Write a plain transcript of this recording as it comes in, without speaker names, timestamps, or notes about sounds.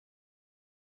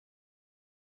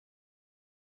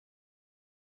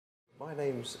My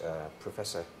name's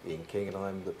Professor Ian King, and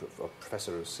I'm the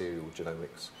Professor of Cereal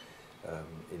Genomics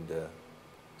in the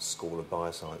School of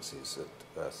Biosciences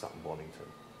at Sutton Bonington.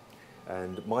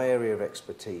 And my area of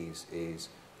expertise is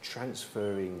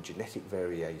transferring genetic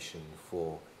variation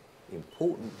for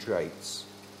important traits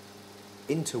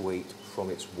into wheat from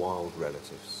its wild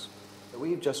relatives.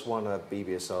 We've just won a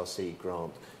BBSRC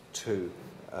grant to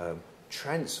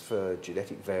transfer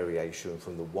genetic variation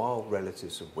from the wild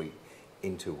relatives of wheat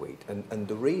into wheat. And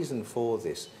the reason for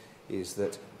this is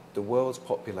that the world's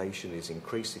population is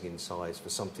increasing in size for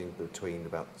something between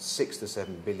about 6 to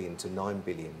 7 billion to 9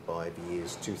 billion by the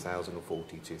years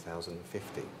 2040,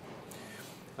 2050.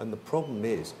 And the problem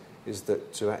is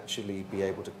that to actually be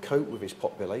able to cope with this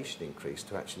population increase,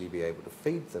 to actually be able to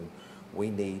feed them, we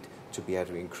need to be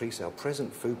able to increase our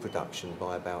present food production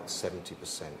by about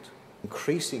 70%.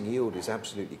 Increasing yield is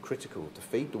absolutely critical to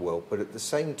feed the world, but at the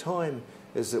same time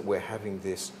as that we're having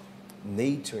this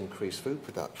need to increase food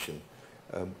production,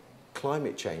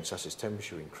 climate change, such as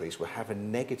temperature increase, will have a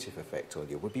negative effect on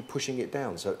yield. We'll be pushing it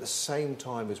down. So at the same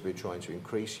time as we're trying to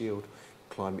increase yield,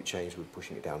 climate change will be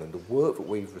pushing it down. And the work that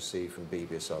we've received from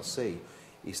BBSRC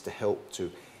is to help to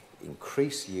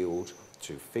increase yield,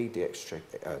 to feed the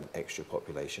extra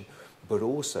population, but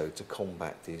also to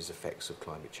combat these effects of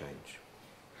climate change.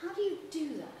 How do you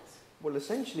do that? Well,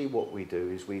 essentially what we do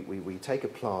is we take a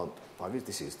plant,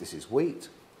 this is wheat,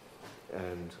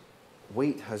 and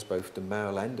wheat has both the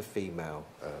male and the female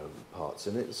parts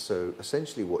in it. So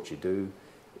essentially what you do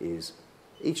is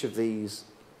each of these,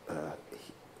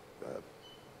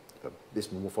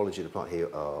 this morphology of the plant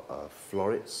here are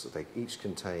florets. They each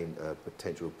contain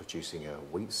potential of producing a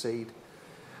wheat seed,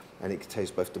 and it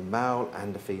contains both the male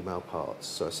and the female parts.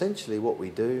 So essentially what we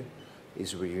do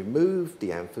is we remove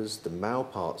the anthers, the male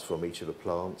parts from each of the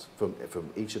plants, from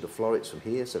each of the florets from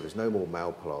here, so there's no more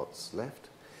male parts left.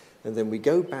 And then we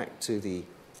go back to the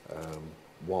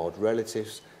wild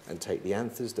relatives and take the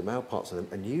anthers, the male parts of them,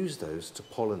 and use those to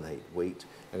pollinate wheat,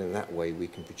 and in that way we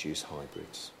can produce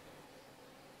hybrids.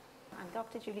 I'm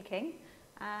Dr. Julie King,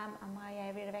 and my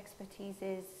area of expertise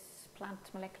is plant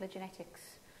molecular genetics.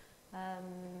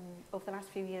 Over the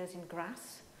last few years in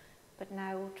grass, but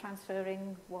now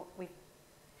transferring what we've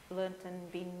learnt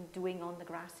and been doing on the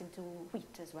grass into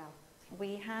wheat as well.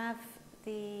 We have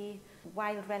the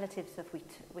wild relatives of wheat,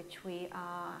 which we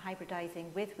are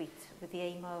hybridizing with wheat with the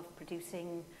aim of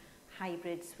producing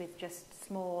hybrids with just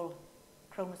small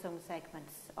chromosome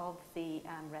segments of the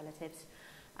relatives.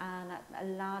 And a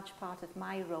large part of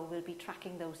my role will be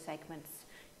tracking those segments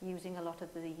using a lot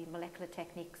of the molecular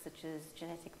techniques such as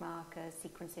genetic markers,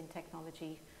 sequencing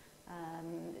technology,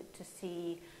 to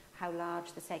see how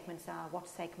large the segments are, what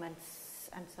segments,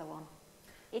 and so on.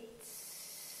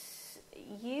 It's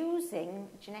using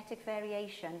genetic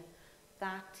variation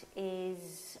that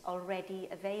is already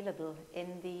available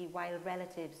in the wild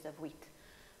relatives of wheat,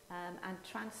 and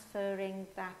transferring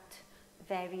that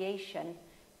variation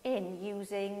in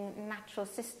using natural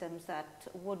systems that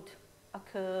would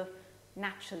occur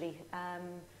naturally,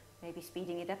 maybe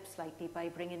speeding it up slightly by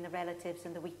bringing the relatives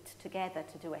and the wheat together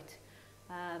to do it.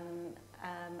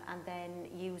 And then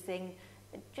using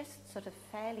just sort of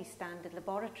fairly standard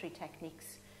laboratory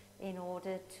techniques in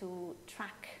order to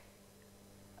track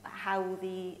how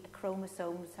the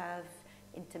chromosomes have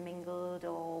intermingled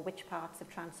or which parts have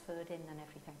transferred in and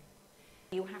everything.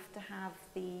 You have to have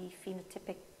the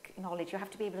phenotypic knowledge. You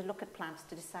have to be able to look at plants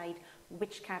to decide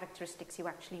which characteristics you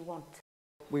actually want.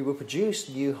 We will produce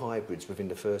new hybrids within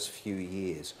the first few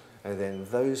years, and then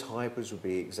those hybrids will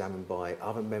be examined by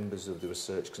other members of the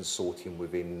research consortium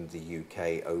within the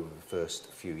UK over the first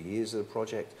few years of the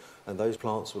project, and those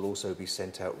plants will also be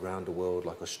sent out around the world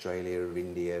like Australia,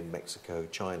 India, Mexico,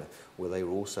 China, where they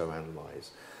will also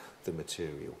analyse the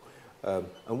material.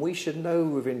 And we should know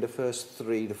within the first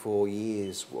 3 to 4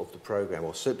 years of the programme,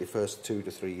 or certainly the first 2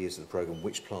 to 3 years of the programme,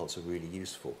 which plants are really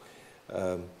useful.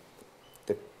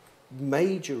 The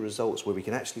major results where we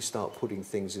can actually start putting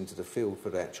things into the field for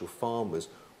the actual farmers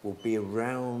will be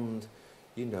around,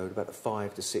 about the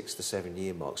 5 to 6 to 7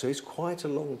 year mark. So it's quite a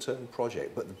long-term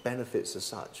project, but the benefits are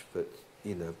such that,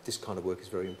 this kind of work is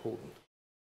very important.